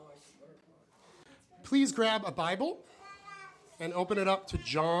Please grab a Bible and open it up to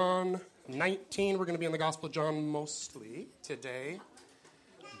John 19. We're going to be in the Gospel of John mostly today.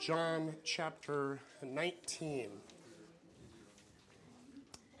 John chapter 19.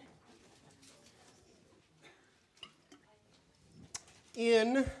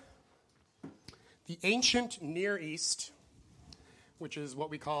 In the ancient Near East, which is what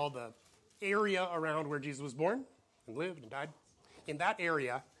we call the area around where Jesus was born and lived and died, in that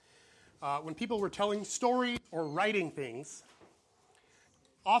area, when people were telling stories or writing things,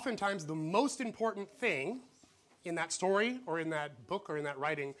 oftentimes the most important thing in that story or in that book or in that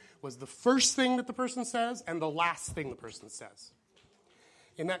writing was the first thing that the person says and the last thing the person says.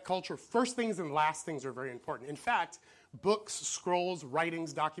 In that culture, first things and last things are very important. In fact, books, scrolls,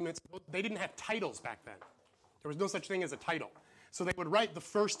 writings, documents, they didn't have titles back then. There was no such thing as a title. So they would write the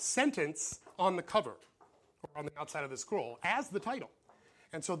first sentence on the cover or on the outside of the scroll as the title.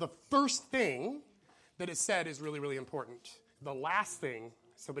 And so the first thing that is said is really, really important. The last thing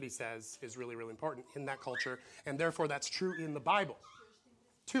somebody says is really, really important in that culture, and therefore that's true in the Bible.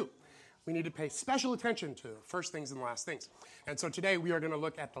 2, we need to pay special attention to first things and last things. And so today we are going to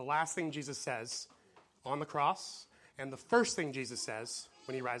look at the last thing Jesus says on the cross and the first thing Jesus says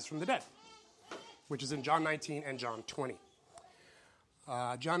when he rises from the dead, which is in John 19 and John 20.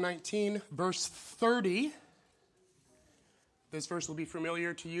 John 19, verse 30. This verse will be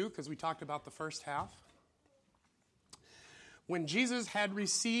familiar to you because we talked about the first half. When Jesus had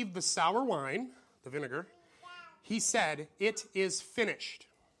received the sour wine, the vinegar, he said, "It is finished."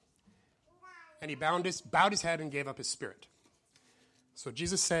 And he bowed his head and gave up his spirit. So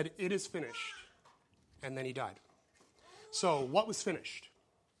Jesus said, "It is finished." And then he died. So what was finished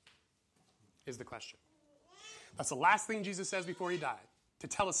is the question. That's the last thing Jesus says before he died.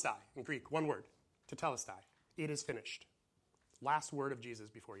 Tetelestai in Greek, one word. Tetelestai. It is finished. Last word of Jesus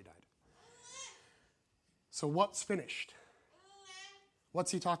before he died. So what's finished?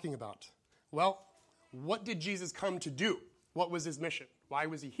 What's he talking about? Well, what did Jesus come to do? What was his mission? Why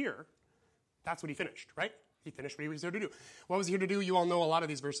was he here? That's what he finished, right? He finished what he was here to do. What was he here to do? You all know a lot of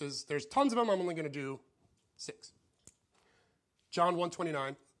these verses. There's tons of them. I'm only going to do 6. John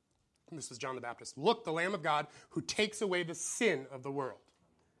 1:29. This is John the Baptist. "Look, the Lamb of God who takes away the sin of the world."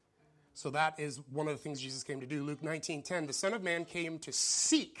 So that is one of the things Jesus came to do. Luke 19:10, "The Son of Man came to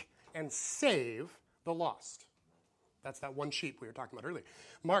seek and save the lost." That's that one sheep we were talking about earlier.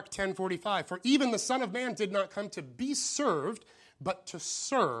 Mark 10:45, "For even the Son of Man did not come to be served, but to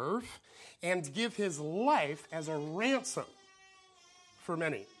serve and give his life as a ransom for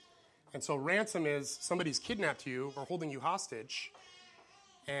many." And so ransom is somebody's kidnapped you or holding you hostage,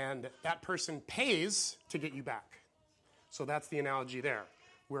 and that person pays to get you back. So that's the analogy there.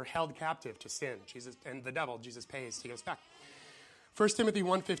 We're held captive to sin. Jesus and the devil, Jesus pays to get us back. 1 Timothy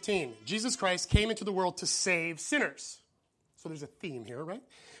 1:15, "Jesus Christ came into the world to save sinners." So there's a theme here, right?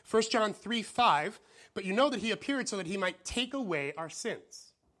 1 John 3:5, "But you know that he appeared so that he might take away our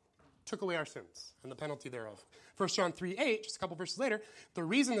sins." Took away our sins and the penalty thereof. 1 John 3:8, just a couple verses later, "The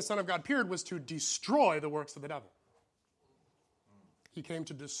reason the Son of God appeared was to destroy the works of the devil." He came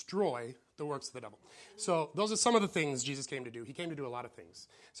to destroy the works of the devil. So those are some of the things Jesus came to do. He came to do a lot of things.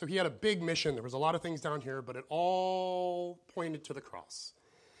 So he had a big mission. There was a lot of things down here, but it all pointed to the cross.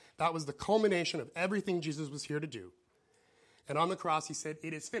 That was the culmination of everything Jesus was here to do. And on the cross, he said,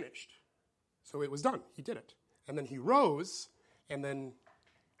 "It is finished." So it was done. He did it. And then he rose, and then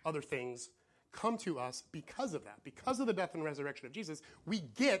other things come to us because of that. Because of the death and resurrection of Jesus, we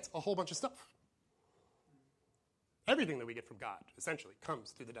get a whole bunch of stuff. Everything that we get from God, essentially,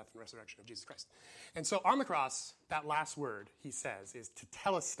 comes through the death and resurrection of Jesus Christ. And so on the cross, that last word, he says, is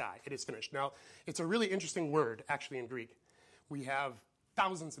tetelestai. It is finished. Now, it's a really interesting word, actually, in Greek. We have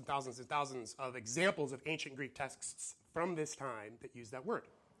thousands and thousands and thousands of examples of ancient Greek texts from this time that use that word.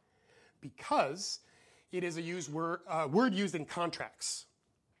 Because it is a word used in contracts.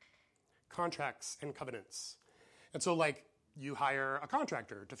 Contracts and covenants. And so, like, you hire a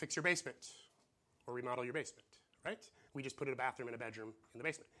contractor to fix your basement or remodel your basement. Right? We just put a bathroom and a bedroom in the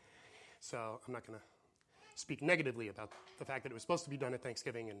basement. So I'm not going to speak negatively about the fact that it was supposed to be done at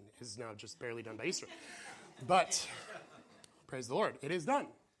Thanksgiving and is now just barely done by Easter. But praise the Lord, it is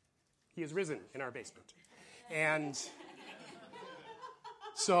done. He is risen in our basement. And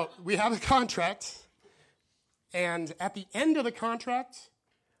so we have a contract, and at the end of the contract,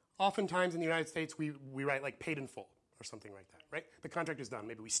 oftentimes in the United States, we write like paid in full or something like that, right? The contract is done.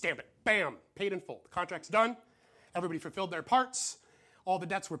 Maybe we stamp it. Bam, paid in full. The contract's done. Everybody fulfilled their parts. All the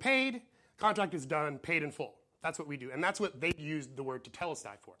debts were paid. Contract is done, paid in full. That's what we do. And that's what they used the word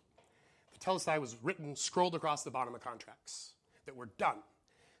tetelestai for. The tetelestai was written, scrolled across the bottom of contracts that were done.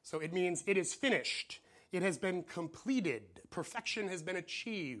 So it means it is finished. It has been completed. Perfection has been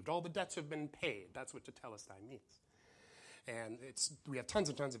achieved. All the debts have been paid. That's what tetelestai means. And we have tons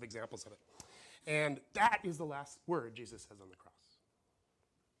and tons of examples of it. And that is the last word Jesus says on the cross.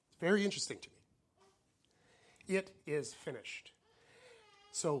 It's very interesting to me. It is finished.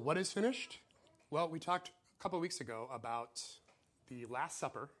 So what is finished? Well, we talked a couple weeks ago about the Last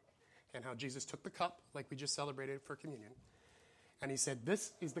Supper and how Jesus took the cup, like we just celebrated for communion, and he said,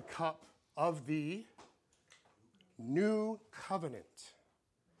 "This is the cup of the new covenant,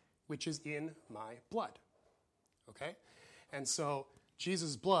 which is in my blood." Okay? And so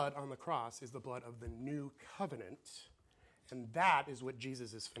Jesus' blood on the cross is the blood of the new covenant, and that is what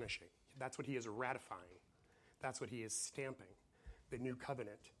Jesus is finishing. That's what he is ratifying. That's what he is stamping. The new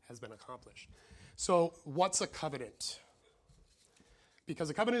covenant has been accomplished. So what's a covenant? Because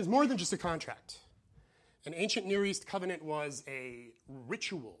a covenant is more than just a contract. An ancient Near East covenant was a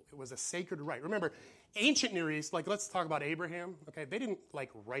ritual. It was a sacred rite. Remember, ancient Near East, like let's talk about Abraham, okay? They didn't like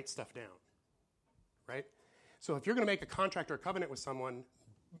write stuff down, right? So if you're going to make a contract or a covenant with someone,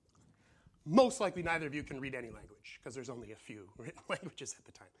 most likely neither of you can read any language because there's only a few written languages at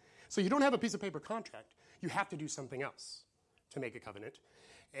the time. So you don't have a piece of paper contract. You have to do something else to make a covenant.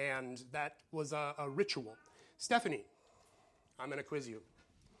 And that was a ritual. Stephanie, I'm going to quiz you.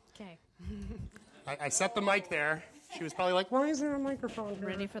 Okay. I set the mic there. She was probably like, why is there a microphone here?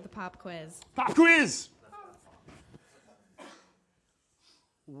 Ready for the pop quiz. Pop quiz!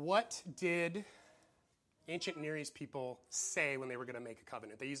 What did ancient Near East people say when they were going to make a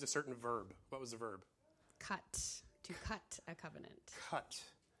covenant? They used a certain verb. What was the verb? Cut. To cut a covenant. Cut.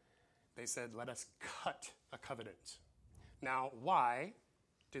 They said, let us cut a covenant. Now, why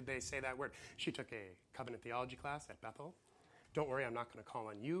did they say that word? She took a covenant theology class at Bethel. Don't worry, I'm not going to call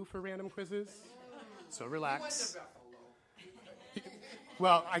on you for random quizzes. So relax.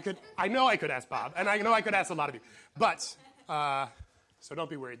 Well, I know I could ask Bob, and I know I could ask a lot of you. But, so don't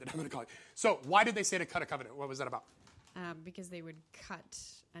be worried that I'm going to call you. So why did they say to cut a covenant? What was that about? Because they would cut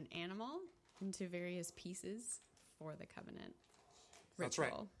an animal into various pieces for the covenant ritual. That's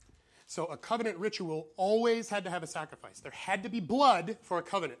right. So a covenant ritual always had to have a sacrifice. There had to be blood for a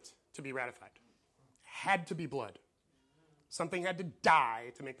covenant to be ratified. Had to be blood. Something had to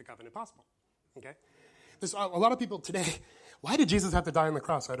die to make the covenant possible. Okay? There's a lot of people today, why did Jesus have to die on the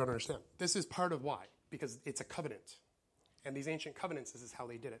cross? I don't understand. This is part of why. Because it's a covenant. And these ancient covenants, this is how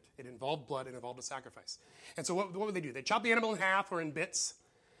they did it. It involved blood, it involved a sacrifice. And so what would they do? They'd chop the animal in half or in bits.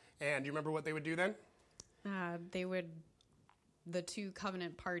 And do you remember what they would do then? The two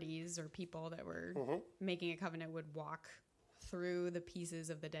covenant parties or people that were making a covenant would walk through the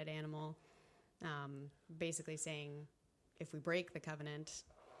pieces of the dead animal, basically saying, if we break the covenant,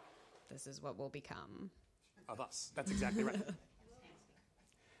 this is what will become of us. That's exactly right.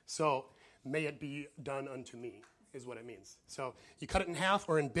 So, may it be done unto me is what it means. So you cut it in half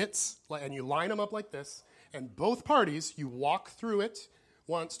or in bits, and you line them up like this, and both parties, you walk through it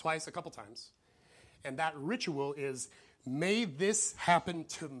once, twice, a couple times. And that ritual is, may this happen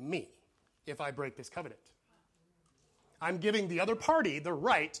to me if I break this covenant. I'm giving the other party the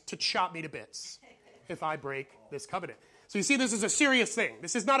right to chop me to bits if I break this covenant. So you see, this is a serious thing.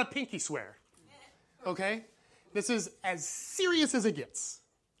 This is not a pinky swear, okay? This is as serious as it gets,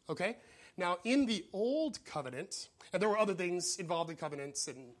 okay? Now, in the Old Covenant, and there were other things involved in covenants,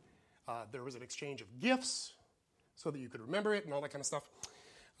 and there was an exchange of gifts so that you could remember it and all that kind of stuff.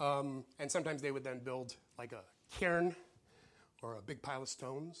 And sometimes they would then build like a cairn or a big pile of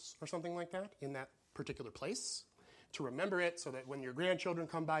stones or something like that in that particular place to remember it so that when your grandchildren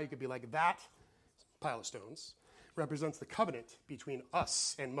come by, you could be like, that pile of stones represents the covenant between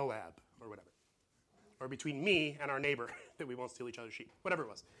us and Moab or whatever. Or between me and our neighbor that we won't steal each other's sheep, whatever it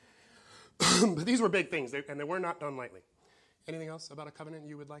was. But these were big things, and they were not done lightly. Anything else about a covenant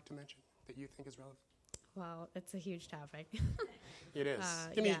you would like to mention that you think is relevant? Well, it's a huge topic. It is.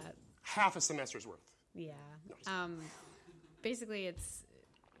 Give me half a semester's worth. Yeah. Basically, it's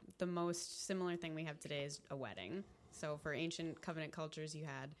the most similar thing we have today is a wedding. So for ancient covenant cultures, you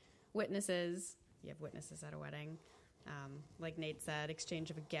had witnesses. You have witnesses at a wedding. Like Nate said,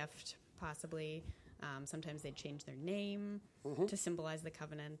 exchange of a gift, possibly. Sometimes they'd change their name to symbolize the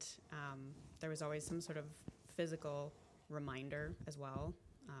covenant. There was always some sort of physical reminder as well.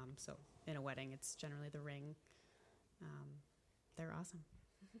 So in a wedding, it's generally the ring. They're awesome.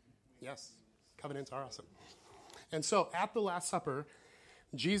 Yes, covenants are awesome. And so at the Last Supper,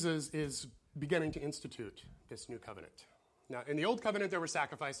 Jesus is beginning to institute this new covenant. Now, in the Old Covenant, there were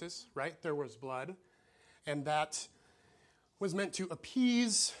sacrifices, right? There was blood. And that was meant to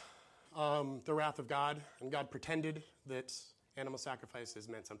appease the wrath of God. And God pretended that Animal sacrifices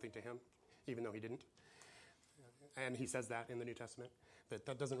meant something to him, even though he didn't. And he says that in the New Testament,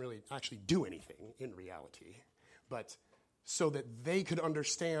 that doesn't really actually do anything in reality. But so that they could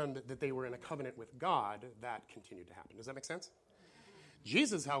understand that they were in a covenant with God, that continued to happen. Does that make sense?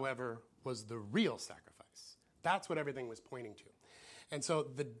 Jesus, however, was the real sacrifice. That's what everything was pointing to. And so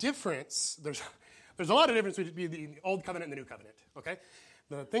the difference, there's a lot of difference between the Old Covenant and the New Covenant, okay?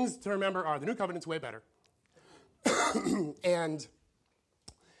 The things to remember are the New Covenant's way better. And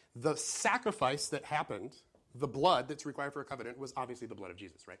the sacrifice that happened, the blood that's required for a covenant, was obviously the blood of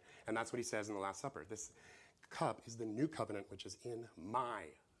Jesus, right? And that's what he says in the Last Supper. This cup is the new covenant, which is in my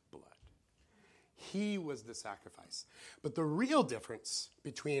blood. He was the sacrifice. But the real difference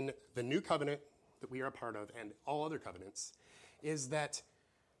between the new covenant that we are a part of and all other covenants is that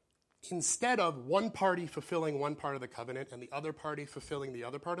instead of one party fulfilling one part of the covenant and the other party fulfilling the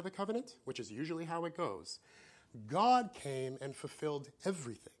other part of the covenant, which is usually how it goes, God came and fulfilled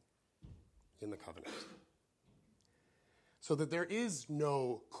everything in the covenant. So that there is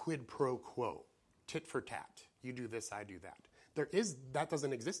no quid pro quo, tit for tat. You do this, I do that. That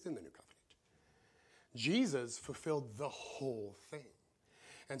doesn't exist in the new covenant. Jesus fulfilled the whole thing.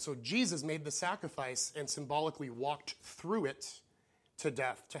 And so Jesus made the sacrifice and symbolically walked through it to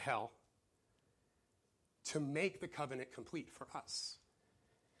death, to hell, to make the covenant complete for us,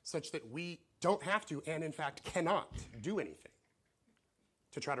 such that we don't have to, and in fact cannot, do anything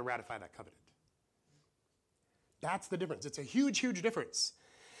to try to ratify that covenant. That's the difference. It's a huge, huge difference.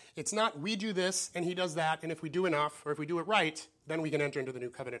 It's not we do this and he does that, and if we do enough, or if we do it right, then we can enter into the new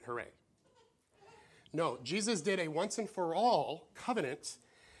covenant, hooray. No, Jesus did a once and for all covenant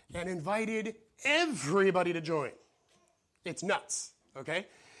and invited everybody to join. It's nuts, okay?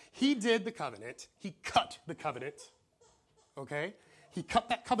 He did the covenant. He cut the covenant, okay? He cut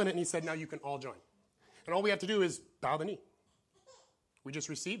that covenant and he said, now you can all join. And all we have to do is bow the knee. We just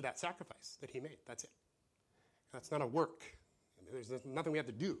receive that sacrifice that he made. That's it. That's not a work. There's nothing we have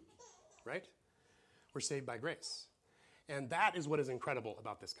to do, right? We're saved by grace. And that is what is incredible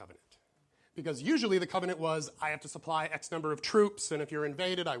about this covenant. Because usually the covenant was, I have to supply X number of troops, and if you're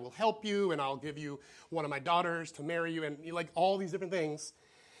invaded, I will help you, and I'll give you one of my daughters to marry you, and like all these different things.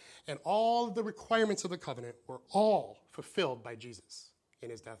 And all of the requirements of the covenant were all fulfilled by Jesus in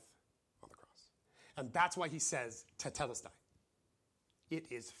his death on the cross. And that's why he says, tetelestai. It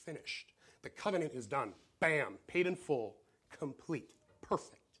is finished. The covenant is done. Bam, paid in full, complete,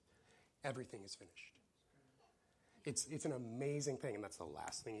 perfect. Everything is finished. It's an amazing thing, and that's the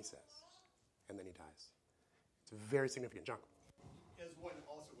last thing he says. And then he dies. It's very significant. John? As one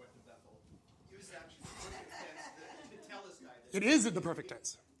also went to Bethel, it was actually the perfect tense, the tetelestai. It is in the perfect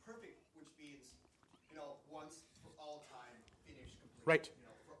tense. Perfect, which means, once for all time, finished, complete. Right.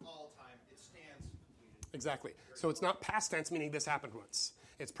 For all time, it stands completed. Exactly. So it's not past tense, meaning this happened once.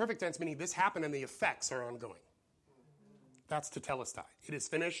 It's perfect tense, meaning this happened and the effects are ongoing. That's tetelestai. It is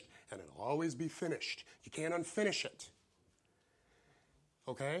finished, and it'll always be finished. You can't unfinish it.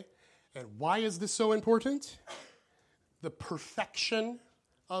 Okay? And why is this so important? The perfection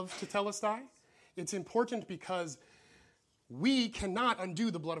of tetelestai. It's important because we cannot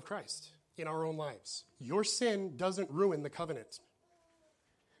undo the blood of Christ in our own lives. Your sin doesn't ruin the covenant.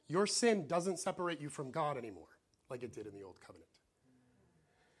 Your sin doesn't separate you from God anymore like it did in the old covenant.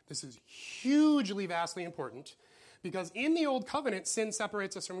 This is hugely, vastly important because in the old covenant, sin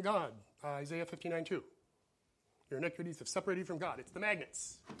separates us from God. Isaiah 59:2. Your iniquities have separated you from God. It's the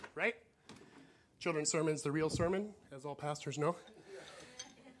magnets, right? Children's sermon's the real sermon, as all pastors know.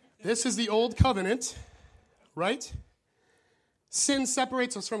 This is the old covenant, right? Sin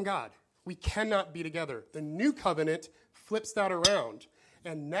separates us from God. We cannot be together. The new covenant flips that around.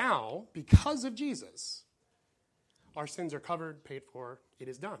 And now, because of Jesus, our sins are covered, paid for. It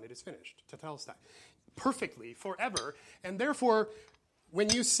is done. It is finished. Tetelestai. Perfectly, forever. And therefore, when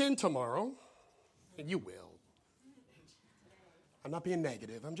you sin tomorrow, and you will, I'm not being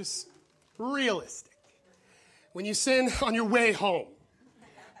negative. I'm just realistic. When you sin on your way home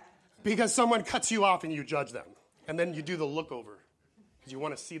because someone cuts you off and you judge them, and then you do the look over because you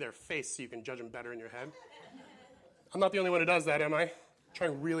want to see their face so you can judge them better in your head. I'm not the only one who does that, am I? I'm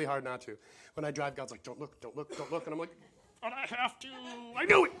trying really hard not to. When I drive, God's like, don't look, don't look, don't look. And I'm like, but I have to. I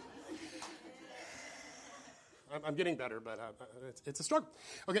knew it. I'm getting better, but it's a struggle.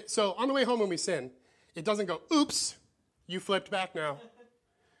 Okay, so on the way home when we sin, it doesn't go, oops, you flipped back now.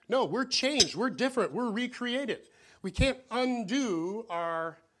 No, we're changed. We're different. We're recreated. We can't undo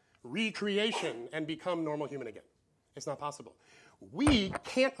our recreation and become normal human again. It's not possible. We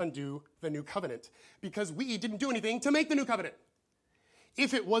can't undo the new covenant because we didn't do anything to make the new covenant.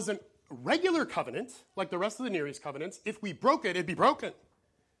 If it wasn't regular covenant, like the rest of the Near East covenants, if we broke it, it'd be broken.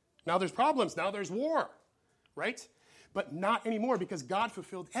 Now there's problems. Now there's war, right? But not anymore because God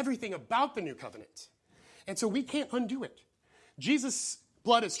fulfilled everything about the new covenant. And so we can't undo it. Jesus'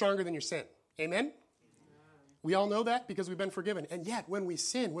 blood is stronger than your sin. Amen? We all know that because we've been forgiven. And yet, when we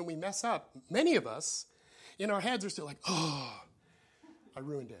sin, when we mess up, many of us in our heads are still like, oh, I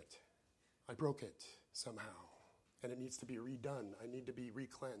ruined it. I broke it somehow. And it needs to be redone. I need to be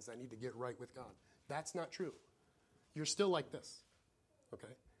re-cleansed. I need to get right with God. That's not true. You're still like this.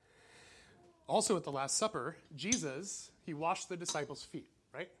 Okay? Also at the Last Supper, Jesus, he washed the disciples' feet,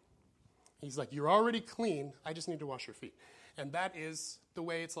 right? He's like, you're already clean. I just need to wash your feet. And that is the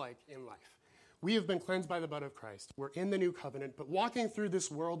way it's like in life. We have been cleansed by the blood of Christ. We're in the new covenant, but walking through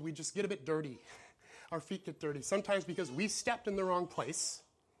this world, we just get a bit dirty. Our feet get dirty, sometimes because we stepped in the wrong place.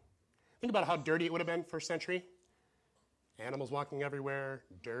 Think about how dirty it would have been first century. Animals walking everywhere,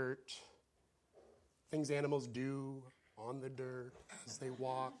 dirt, things animals do on the dirt as they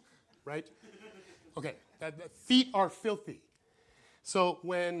walk, right? Okay, that feet are filthy. So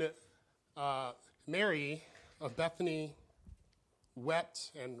when Mary of Bethany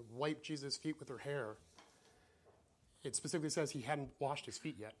wept and wiped Jesus' feet with her hair, it specifically says he hadn't washed his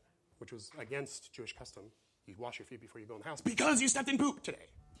feet yet, which was against Jewish custom. You wash your feet before you go in the house because you stepped in poop today.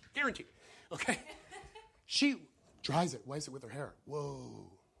 Guaranteed. Okay? She dries it, wipes it with her hair.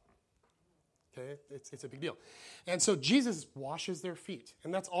 Whoa. Okay? It's a big deal. And so Jesus washes their feet,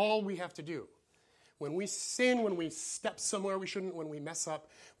 and that's all we have to do. When we sin, when we step somewhere we shouldn't, when we mess up,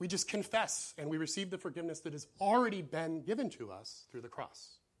 we just confess and we receive the forgiveness that has already been given to us through the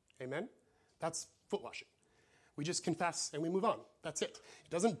cross. Amen? That's foot washing. We just confess and we move on. That's it.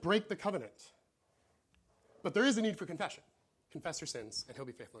 It doesn't break the covenant. But there is a need for confession. Confess your sins, and he'll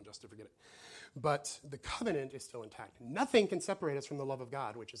be faithful and just to forgive it. But the covenant is still intact. Nothing can separate us from the love of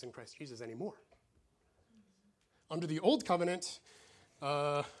God, which is in Christ Jesus, anymore. Under the old covenant,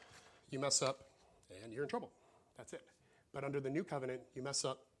 you mess up, and you're in trouble. That's it. But under the new covenant, you mess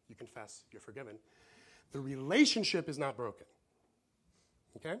up, you confess, you're forgiven. The relationship is not broken.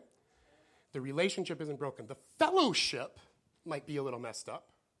 Okay? The relationship isn't broken. The fellowship might be a little messed up,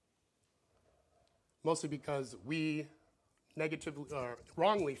 mostly because we negatively or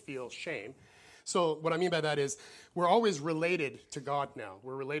wrongly feel shame. So what I mean by that is we're always related to God now.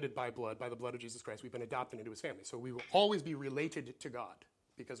 We're related by blood, by the blood of Jesus Christ. We've been adopted into his family. So we will always be related to God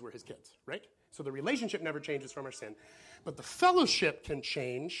because we're his kids, right? So the relationship never changes from our sin. But the fellowship can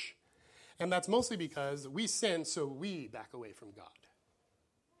change, and that's mostly because we sin, so we back away from God.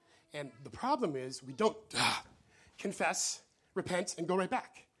 And the problem is we don't confess, repent, and go right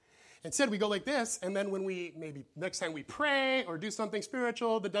back. Instead, we go like this, and then when we maybe next time we pray or do something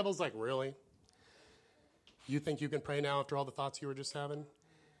spiritual, the devil's like, really? You think you can pray now after all the thoughts you were just having?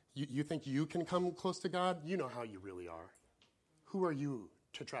 You think you can come close to God? You know how you really are. Who are you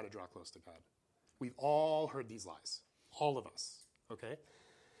to try to draw close to God? We've all heard these lies. All of us, okay?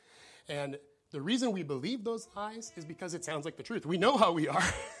 And the reason we believe those lies is because it sounds like the truth. We know how we are,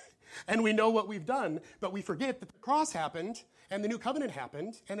 and we know what we've done, but we forget that the cross happened, and the new covenant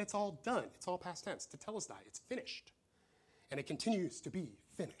happened, and it's all done. It's all past tense. Tetelestai, it's finished. And it continues to be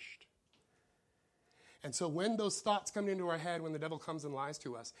finished. And so when those thoughts come into our head, when the devil comes and lies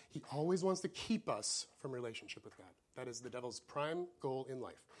to us, he always wants to keep us from relationship with God. That is the devil's prime goal in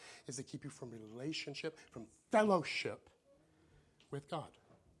life, is to keep you from relationship, from fellowship with God.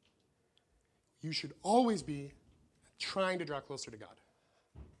 You should always be trying to draw closer to God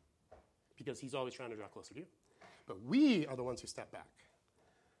because he's always trying to draw closer to you. But we are the ones who step back,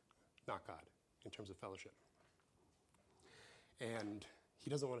 not God, in terms of fellowship. And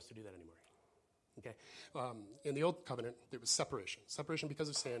he doesn't want us to do that anymore. Okay? In the Old Covenant, there was separation. Separation because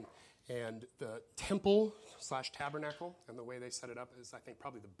of sin. And the temple/tabernacle and the way they set it up is, I think,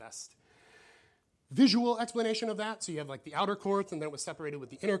 probably the best visual explanation of that. So you have like the outer courts, and then it was separated with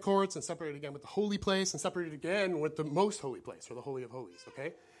the inner courts, and separated again with the holy place, and separated again with the most holy place, or the Holy of Holies,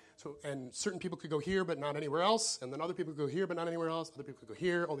 okay? So, and certain people could go here, but not anywhere else, and then other people could go here, but not anywhere else. Other people could go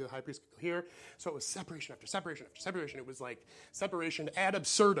here, only the high priest could go here. So it was separation after separation after separation. It was like separation ad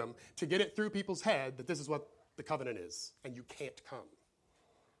absurdum to get it through people's head that this is what the covenant is, and you can't come.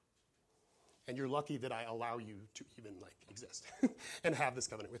 And you're lucky that I allow you to even like exist and have this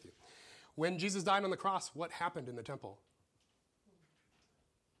covenant with you. When Jesus died on the cross, what happened in the temple?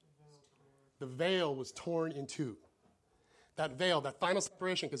 The veil was torn in two. That veil, that final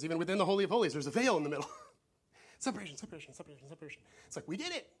separation, because even within the Holy of Holies, there's a veil in the middle. Separation, separation, separation, separation. It's like, we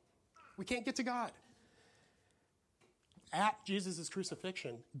did it. We can't get to God. At Jesus'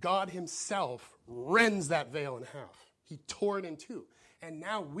 crucifixion, God himself rends that veil in half. He tore it in two. And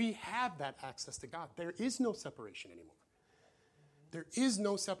now we have that access to God. There is no separation anymore. There is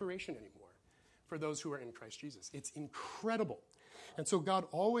no separation anymore for those who are in Christ Jesus. It's incredible. And so God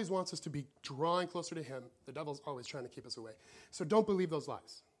always wants us to be drawing closer to him. The devil's always trying to keep us away. So don't believe those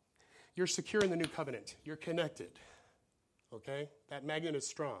lies. You're secure in the new covenant. You're connected. Okay? That magnet is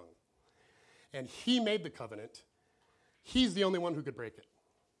strong. And he made the covenant. He's the only one who could break it.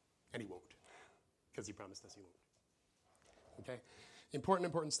 And he won't. Because he promised us he won't. Okay?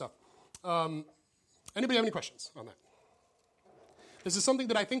 Important stuff. Anybody have any questions on that? This is something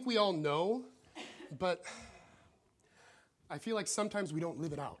that I think we all know, but I feel like sometimes we don't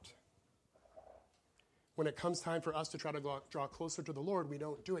live it out. When it comes time for us to try to draw closer to the Lord, we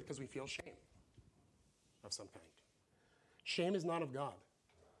don't do it because we feel shame of some kind. Shame is not of God,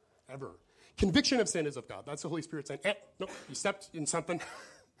 ever. Conviction of sin is of God. That's the Holy Spirit saying, no, you stepped in something.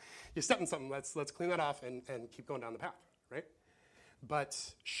 You stepped in something. Let's clean that off and keep going down the path, right?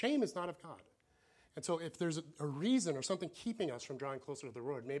 But shame is not of God. And so if there's a reason or something keeping us from drawing closer to the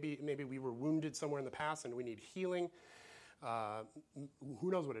Lord, maybe we were wounded somewhere in the past and we need healing. Who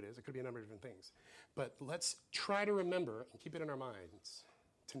knows what it is? It could be a number of different things. But let's try to remember and keep it in our minds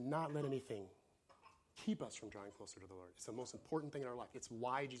to not let anything keep us from drawing closer to the Lord. It's the most important thing in our life. It's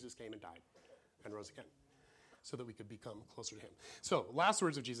why Jesus came and died and rose again, so that we could become closer to him. So, last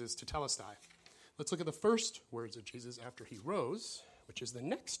words of Jesus to Telestai. Let's look at the first words of Jesus after he rose, which is the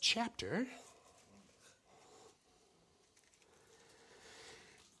next chapter.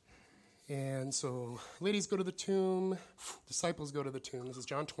 And so, ladies go to the tomb, disciples go to the tomb. This is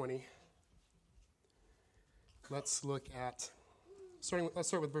John 20. Let's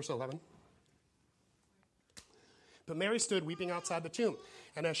start with verse 11. But Mary stood weeping outside the tomb,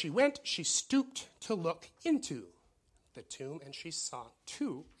 and as she went, she stooped to look into the tomb, and she saw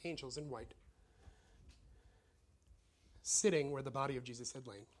 2 angels in white sitting where the body of Jesus had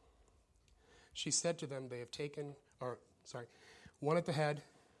lain. She said to them, one at the head,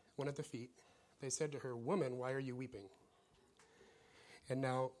 one at the feet. They said to her, "Woman, why are you weeping?" And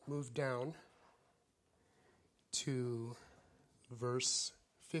now move down to verse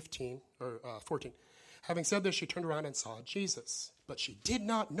 14. Having said this, she turned around and saw Jesus, but she did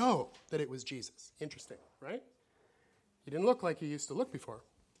not know that it was Jesus. Interesting, right? He didn't look like he used to look before.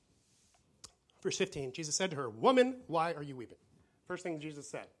 Verse 15, Jesus said to her, "Woman, why are you weeping?" First thing Jesus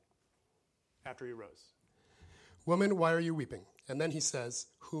said after he rose. "Woman, why are you weeping?" And then he says,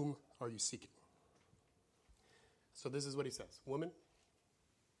 "Whom are you seeking?" So this is what he says. "Woman,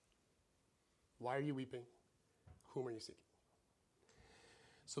 why are you weeping? Whom are you seeking?"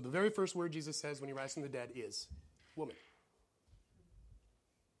 So the very first word Jesus says when he rises from the dead is woman.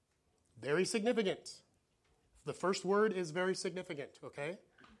 Very significant. The first word is very significant, okay?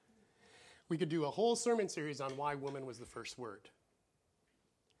 We could do a whole sermon series on why woman was the first word.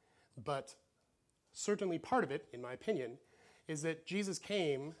 But certainly part of it, in my opinion, is that Jesus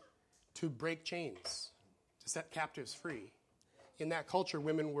came to break chains, to set captives free. In that culture,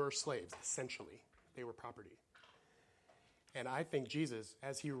 women were slaves, essentially. They were property. And I think Jesus,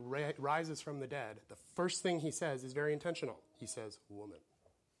 as he rises from the dead, the first thing he says is very intentional. He says, "Woman."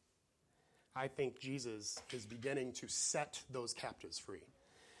 I think Jesus is beginning to set those captives free.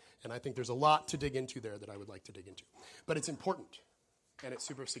 And I think there's a lot to dig into there that I would like to dig into. But it's important, and it's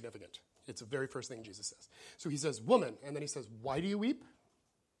super significant. It's the very first thing Jesus says. So he says, "Woman," and then he says, "Why do you weep?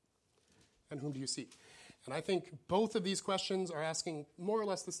 And whom do you seek?" And I think both of these questions are asking more or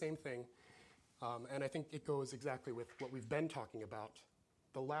less the same thing. And I think it goes exactly with what we've been talking about,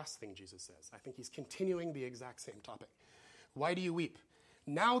 the last thing Jesus says. I think he's continuing the exact same topic. Why do you weep?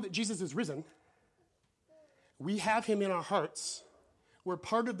 Now that Jesus is risen, we have him in our hearts. We're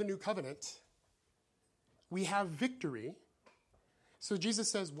part of the new covenant. We have victory. So Jesus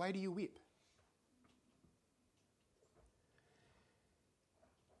says, "Why do you weep?"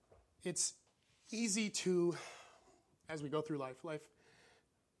 It's easy to, as we go through life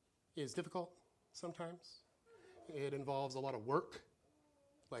is difficult sometimes. It involves a lot of work.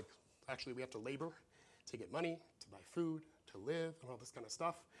 Like, actually, we have to labor to get money, to buy food, to live, and all this kind of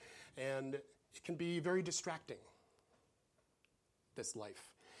stuff. And it can be very distracting, this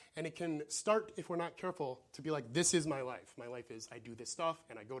life. And it can start, if we're not careful, to be like, this is my life. My life is I do this stuff,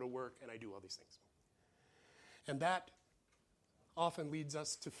 and I go to work, and I do all these things. And that often leads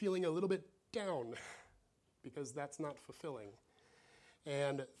us to feeling a little bit down, because that's not fulfilling.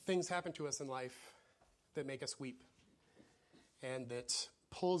 And things happen to us in life that make us weep, and that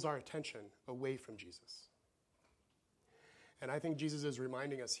pulls our attention away from Jesus. And I think Jesus is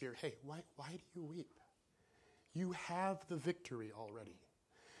reminding us here, hey, why do you weep? You have the victory already.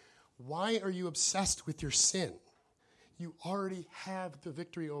 Why are you obsessed with your sin? You already have the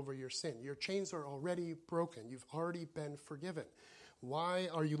victory over your sin. Your chains are already broken. You've already been forgiven. Why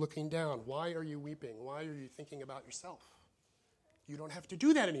are you looking down? Why are you weeping? Why are you thinking about yourself? You don't have to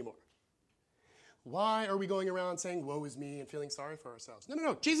do that anymore. Why are we going around saying, woe is me, and feeling sorry for ourselves?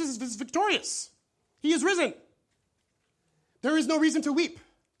 No. Jesus is victorious. He is risen. There is no reason to weep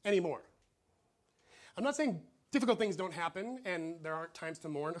anymore. I'm not saying difficult things don't happen and there aren't times to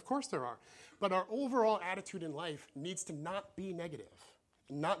mourn. Of course there are. But our overall attitude in life needs to not be negative,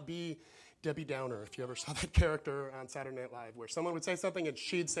 not be Debbie Downer, if you ever saw that character on Saturday Night Live, where someone would say something and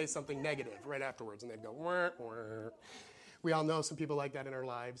she'd say something negative right afterwards, and they'd go, wah, wah. We all know some people like that in our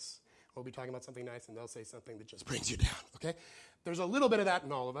lives. We'll be talking about something nice, and they'll say something that just brings you down, okay? There's a little bit of that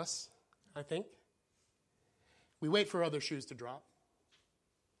in all of us, I think. We wait for other shoes to drop.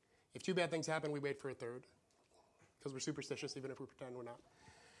 If two bad things happen, we wait for a third, because we're superstitious, even if we pretend we're not.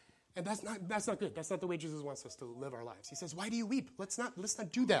 And that's not good. That's not the way Jesus wants us to live our lives. He says, why do you weep? Let's not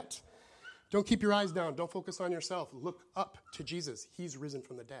do that. Don't keep your eyes down. Don't focus on yourself. Look up to Jesus. He's risen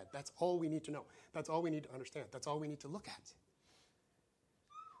from the dead. That's all we need to know. That's all we need to understand. That's all we need to look at.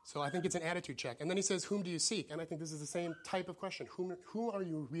 So I think it's an attitude check. And then he says, whom do you seek? And I think this is the same type of question. Who are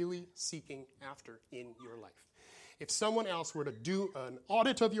you really seeking after in your life? If someone else were to do an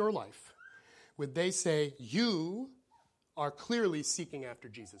audit of your life, would they say, you are clearly seeking after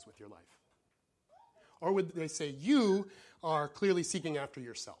Jesus with your life? Or would they say, you are clearly seeking after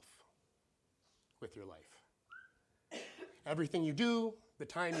yourself with your life? Everything you do, the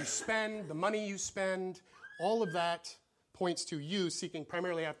time you spend, the money you spend, all of that points to you seeking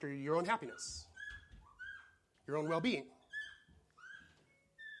primarily after your own happiness, your own well-being.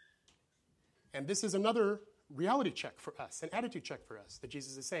 And this is another reality check for us, an attitude check for us that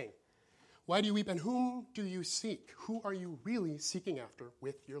Jesus is saying. Why do you weep, and whom do you seek? Who are you really seeking after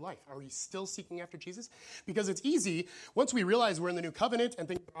with your life? Are you still seeking after Jesus? Because it's easy, once we realize we're in the new covenant and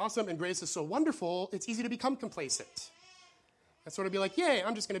things are awesome and grace is so wonderful, it's easy to become complacent. And sort of be like, yay,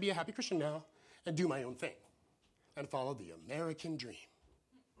 I'm just going to be a happy Christian now and do my own thing and follow the American dream,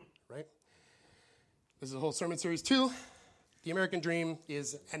 right? This is a whole sermon series too. The American dream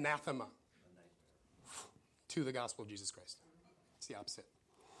is anathema to the gospel of Jesus Christ. It's the opposite.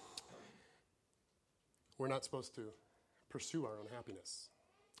 We're not supposed to pursue our own happiness.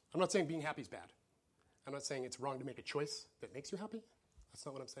 I'm not saying being happy is bad. I'm not saying it's wrong to make a choice that makes you happy. That's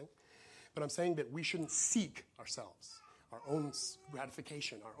not what I'm saying. But I'm saying that we shouldn't seek ourselves, our own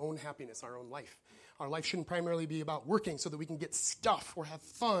gratification, our own happiness, our own life. Our life shouldn't primarily be about working so that we can get stuff or have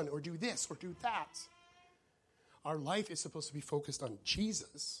fun or do this or do that. Our life is supposed to be focused on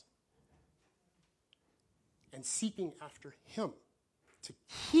Jesus and seeking after him, to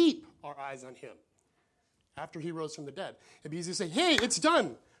keep our eyes on him after he rose from the dead. It'd be easy to say, hey, it's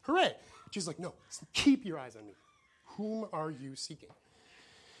done. Hooray. Jesus is like, no, keep your eyes on me. Whom are you seeking?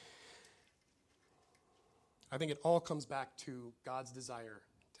 I think it all comes back to God's desire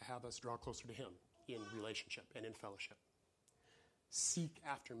to have us draw closer to him in relationship and in fellowship. Seek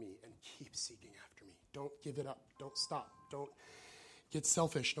after me and keep seeking after me. Don't give it up. Don't stop. Don't get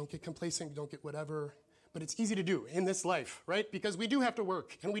selfish. Don't get complacent. Don't get whatever. But it's easy to do in this life, right? Because we do have to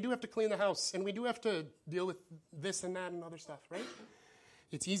work, and we do have to clean the house, and we do have to deal with this and that and other stuff, right?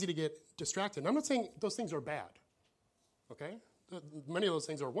 It's easy to get distracted. And I'm not saying those things are bad, okay? Many of those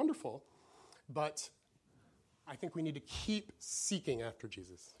things are wonderful, but I think we need to keep seeking after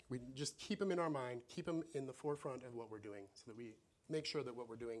Jesus. We just keep him in our mind, keep him in the forefront of what we're doing so that we make sure that what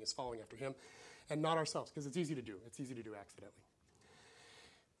we're doing is following after him and not ourselves, because it's easy to do. It's easy to do accidentally.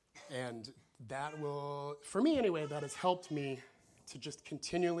 And that will, for me anyway, that has helped me to just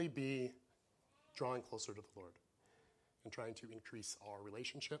continually be drawing closer to the Lord and trying to increase our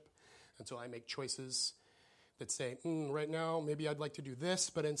relationship until I make choices that say, right now, maybe I'd like to do this,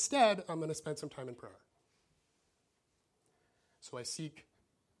 but instead, I'm going to spend some time in prayer. So I seek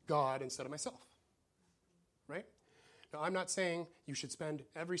God instead of myself, right? Now, I'm not saying you should spend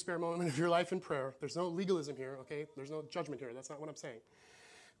every spare moment of your life in prayer. There's no legalism here, okay? There's no judgment here. That's not what I'm saying.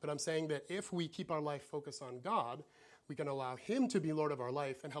 But I'm saying that if we keep our life focused on God, we can allow him to be Lord of our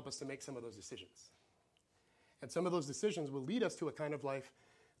life and help us to make some of those decisions. And some of those decisions will lead us to a kind of life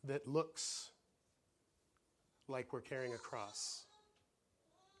that looks like we're carrying a cross.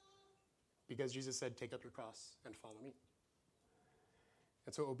 Because Jesus said, take up your cross and follow me.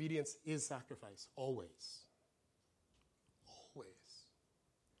 And so obedience is sacrifice, always. Always.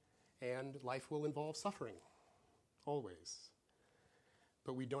 And life will involve suffering, always.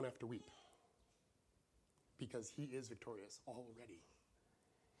 But we don't have to weep because he is victorious already.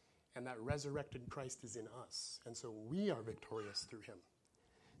 And that resurrected Christ is in us. And so we are victorious through him.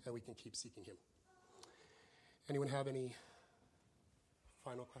 And we can keep seeking him. Anyone have any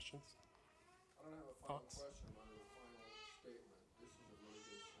final questions? I don't have a final Thoughts? question. I have a final statement. This is a really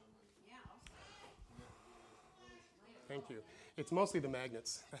good sermon. Thank you. It's mostly the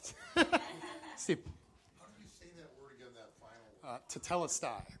magnets. That's Steve, How do you say that word again, that final word?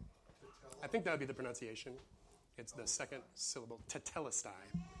 tetelestai. I think that would be the pronunciation. It's the second syllable, tetelestai.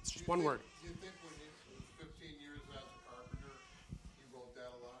 It's just one word. Do you think when he was 15 years as a carpenter, he wrote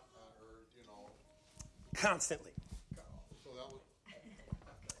that a lot? Constantly. So that was...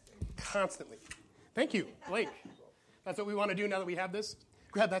 Constantly. Thank you, Blake. That's what we want to do now that we have this.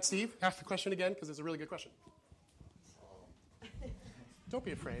 Grab that, Steve. Ask the question again, because it's a really good question. Don't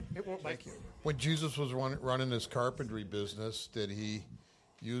be afraid. It won't bite you. When Jesus was running his carpentry business, did he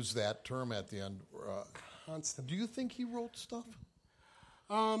use that term at the end? Constantly. Do you think he wrote stuff?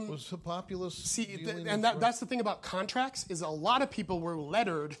 Was Hippopulus See, dealing and with that's the thing about contracts is a lot of people were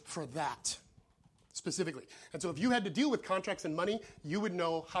lettered for that specifically. And so if you had to deal with contracts and money, you would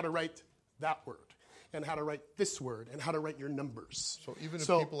know how to write that word and how to write this word and how to write your numbers. So even if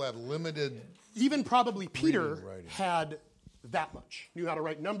people had limited... Even probably Peter writing. had that much. Knew how to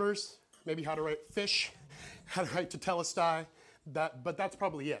write numbers, maybe how to write fish, how to write tetelestai, but that's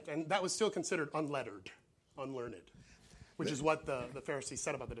probably it. And that was still considered unlettered, unlearned, which is what the Pharisees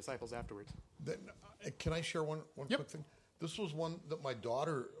said about the disciples afterwards. Can I share one Yep. quick thing? This was one that my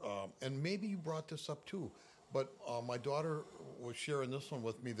daughter, and maybe you brought this up too, but my daughter was sharing this one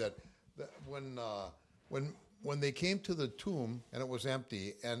with me that when they came to the tomb and it was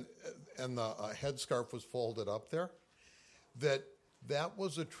empty and the headscarf was folded up there, that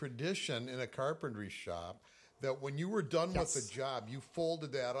was a tradition in a carpentry shop that when you were done with the job, you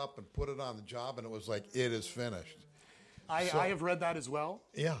folded that up and put it on the job, and it was like, it is finished. I have read that as well.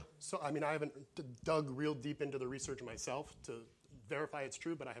 Yeah. So, I mean, I haven't dug real deep into the research myself to verify it's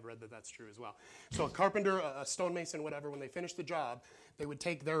true, but I have read that that's true as well. So a carpenter, a stonemason, whatever, when they finished the job, they would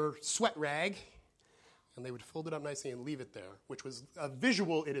take their sweat rag and they would fold it up nicely and leave it there, which was a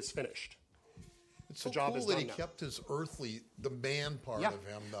visual, it is finished. It's The so job cool is that done he now. kept his earthly, the man part Yeah. of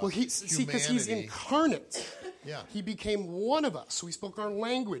him, the Well, because he's humanity. incarnate. Yeah. He became one of us. So he spoke our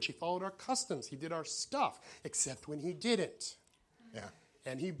language. He followed our customs. He did our stuff, except when he didn't. Yeah.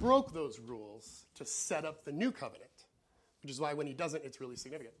 And he broke those rules to set up the new covenant, which is why when he doesn't, it's really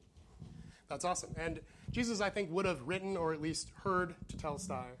significant. That's awesome. And Jesus, I think, would have written or at least heard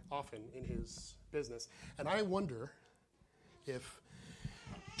tetelestai often in his business. And I wonder if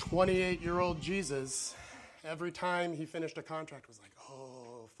 28-year-old Jesus, every time he finished a contract, was like,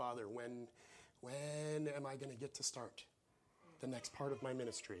 oh, Father, when am I going to get to start the next part of my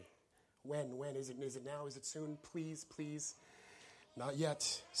ministry? When? Is it now? Is it soon? Please, please. Not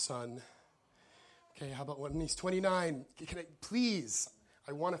yet, son. Okay, how about when he's 29? Please,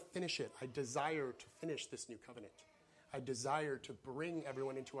 I want to finish it. I desire to finish this new covenant. I desire to bring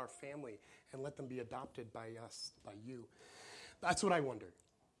everyone into our family and let them be adopted by us, by you. That's what I wondered.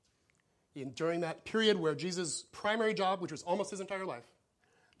 During that period where Jesus' primary job, which was almost his entire life,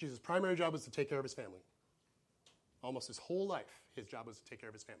 Jesus' primary job was to take care of his family. Almost his whole life, his job was to take care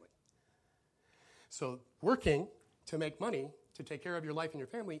of his family. So working to make money, to take care of your life and your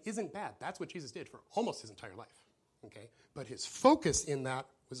family, isn't bad. That's what Jesus did for almost his entire life. Okay? But his focus in that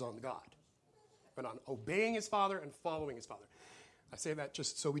was on God, and on obeying his Father and following his Father. I say that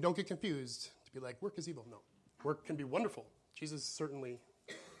just so we don't get confused, to be like, work is evil. No. Work can be wonderful. Jesus certainly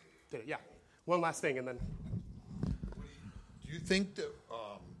did it. Yeah. One last thing, and then... Do you think that,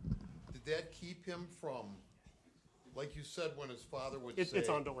 did that keep him from, like you said, when his father would say... It's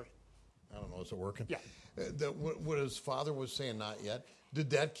on, don't worry. I don't know, is it working? Yeah. That what his father was saying, not yet, did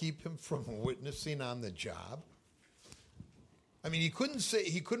that keep him from witnessing on the job? I mean, he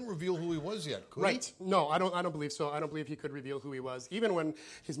couldn't reveal who he was yet, could he? Right. No, I don't believe so. I don't believe he could reveal who he was. Even when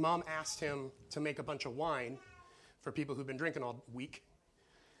his mom asked him to make a bunch of wine for people who've been drinking all week,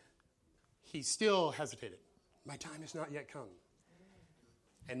 he still hesitated. My time has not yet come.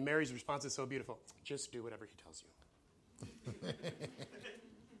 And Mary's response is so beautiful. Just do whatever he tells you.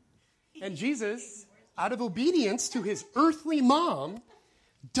 And Jesus, out of obedience to his earthly mom,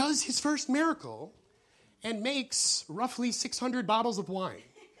 does his first miracle and makes roughly 600 bottles of wine.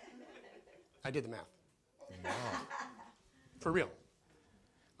 I did the math. Wow. For real.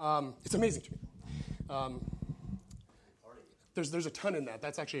 It's amazing to me. There's a ton in that.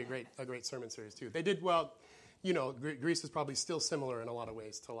 That's actually a great sermon series, too. They did, well, you know, Greece is probably still similar in a lot of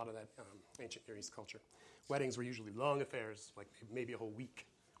ways to a lot of that ancient Near East culture. Weddings were usually long affairs, like maybe a whole week,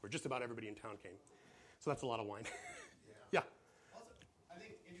 where just about everybody in town came. So that's a lot of wine. Yeah. Also, I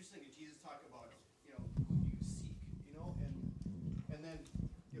think interesting that Jesus talked about, who you seek, and then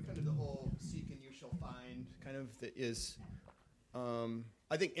kind of the whole seek and you shall find kind of that is,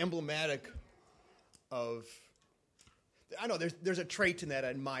 I think, emblematic of, I know there's a trait in that I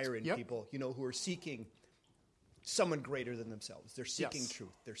admire in people, who are seeking someone greater than themselves. They're seeking truth.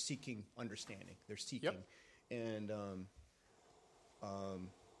 They're seeking understanding. They're seeking. And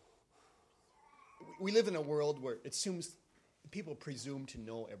we live in a world where it seems people presume to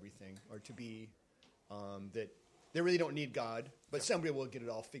know everything or to be, that they really don't need God, but somebody will get it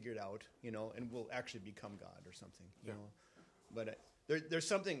all figured out, and will actually become God or something, you know. But there's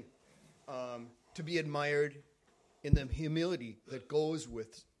something to be admired in the humility that goes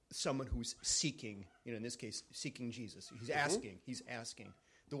with someone who's seeking, in this case, seeking Jesus. He's asking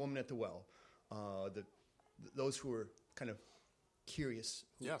the woman at the well, those who are kind of curious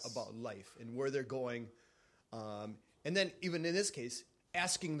about life and where they're going. And then even in this case,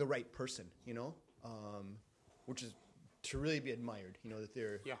 asking the right person, which is to really be admired, that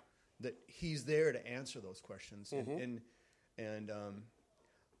they're, that he's there to answer those questions. And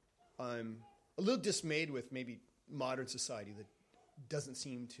I'm a little dismayed with maybe modern society that doesn't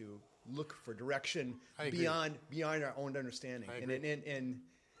seem to look for direction beyond our own understanding.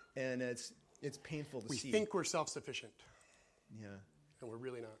 And it's painful to see. We think we're self-sufficient. Yeah. And we're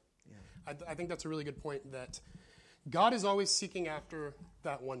really not. Yeah. I think that's a really good point, that God is always seeking after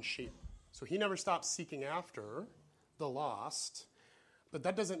that one sheep. So he never stops seeking after the lost, but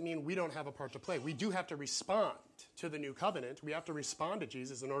that doesn't mean we don't have a part to play. We do have to respond to the new covenant. We have to respond to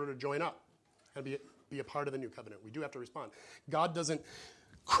Jesus in order to join up and be a part of the new covenant. We do have to respond. God doesn't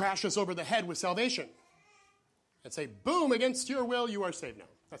crash us over the head with salvation and say, boom, against your will, you are saved now.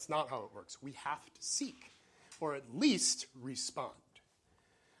 That's not how it works. We have to seek, or at least respond.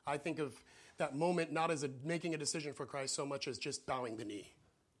 I think of that moment not as making a decision for Christ so much as just bowing the knee,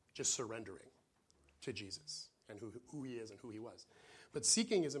 just surrendering to Jesus and who he is and who he was. But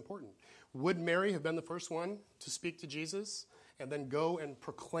seeking is important. Would Mary have been the first one to speak to Jesus and then go and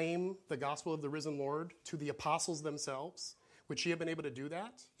proclaim the gospel of the risen Lord to the apostles themselves? Would she have been able to do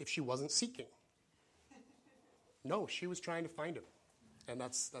that if she wasn't seeking? No, she was trying to find him. And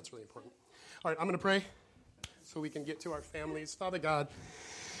that's really important. All right, I'm going to pray so we can get to our families. Father God,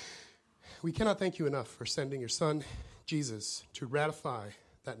 we cannot thank you enough for sending your son, Jesus, to ratify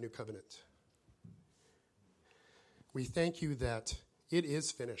that new covenant. We thank you that it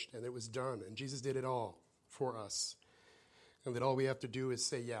is finished and it was done, and Jesus did it all for us. And that all we have to do is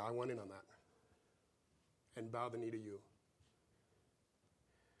say, yeah, I want in on that, and bow the knee to you.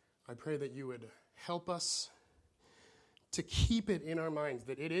 I pray that you would help us to keep it in our minds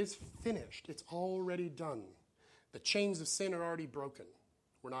that it is finished. It's already done. The chains of sin are already broken.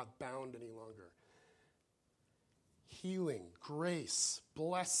 We're not bound any longer. Healing, grace,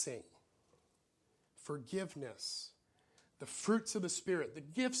 blessing, forgiveness, the fruits of the Spirit, the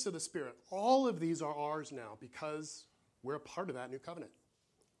gifts of the Spirit, all of these are ours now because we're a part of that new covenant.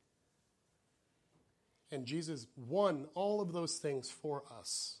 And Jesus won all of those things for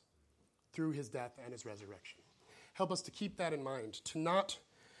us through his death and his resurrection. Help us to keep that in mind, to not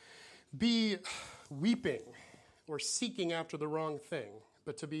be weeping or seeking after the wrong thing,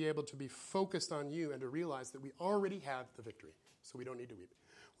 but to be able to be focused on you and to realize that we already have the victory, so we don't need to weep.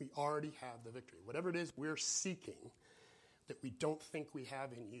 We already have the victory. Whatever it is we're seeking that we don't think we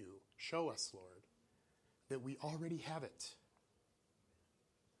have in you, show us, Lord, that we already have it.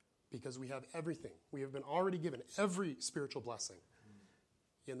 Because we have everything. We have been already given every spiritual blessing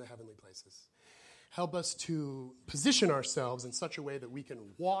in the heavenly places. Help us to position ourselves in such a way that we can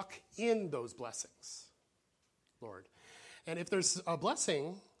walk in those blessings, Lord. And if there's a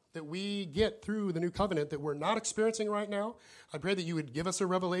blessing that we get through the new covenant that we're not experiencing right now, I pray that you would give us a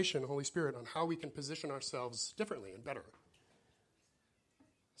revelation, Holy Spirit, on how we can position ourselves differently and better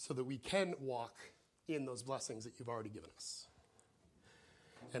so that we can walk in those blessings that you've already given us.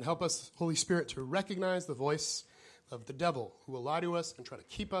 And help us, Holy Spirit, to recognize the voice of the devil who will lie to us and try to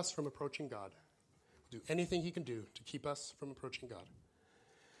keep us from approaching God. Do anything he can do to keep us from approaching God.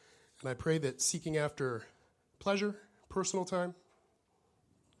 And I pray that seeking after pleasure, personal time,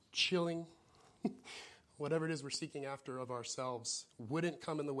 chilling, whatever it is we're seeking after of ourselves wouldn't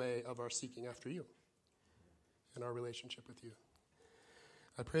come in the way of our seeking after you and our relationship with you.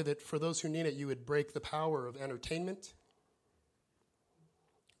 I pray that for those who need it, you would break the power of entertainment,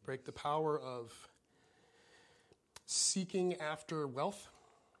 break the power of seeking after wealth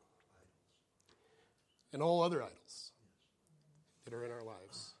and all other idols that are in our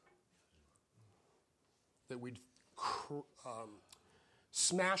lives. That we'd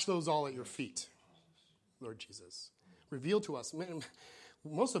smash those all at your feet, Lord Jesus. Reveal to us.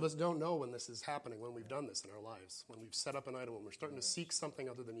 Most of us don't know when this is happening, when we've done this in our lives, when we've set up an idol, when we're starting to seek something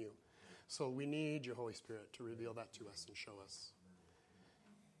other than you. So we need your Holy Spirit to reveal that to us and show us,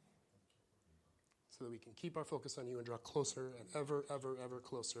 so that we can keep our focus on you and draw closer and ever, ever, ever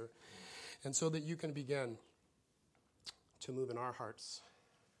closer, and so that you can begin to move in our hearts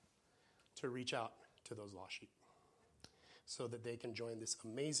to reach out to those lost sheep, so that they can join this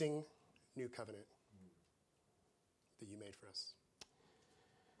amazing new covenant that you made for us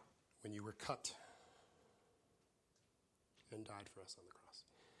when you were cut and died for us on the cross.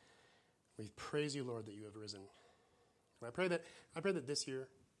 We praise you, Lord, that you have risen. And I pray that this year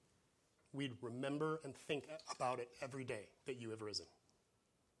we'd remember and think about it every day, that you have risen.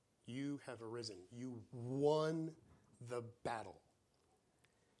 You have arisen. You won the battle.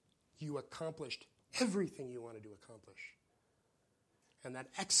 You accomplished everything you wanted to accomplish. And that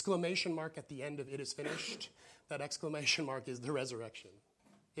exclamation mark at the end of "it is finished," that exclamation mark is the resurrection.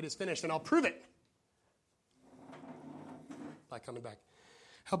 It is finished, and I'll prove it by coming back.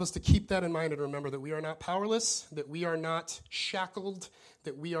 Help us to keep that in mind and remember that we are not powerless, that we are not shackled,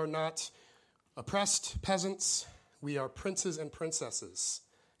 that we are not oppressed peasants. We are princes and princesses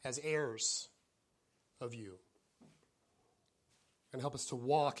as heirs of you. And help us to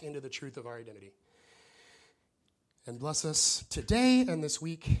walk into the truth of our identity. And bless us today and this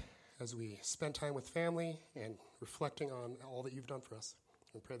week as we spend time with family and reflecting on all that you've done for us.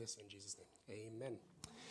 We pray this in Jesus' name. Amen.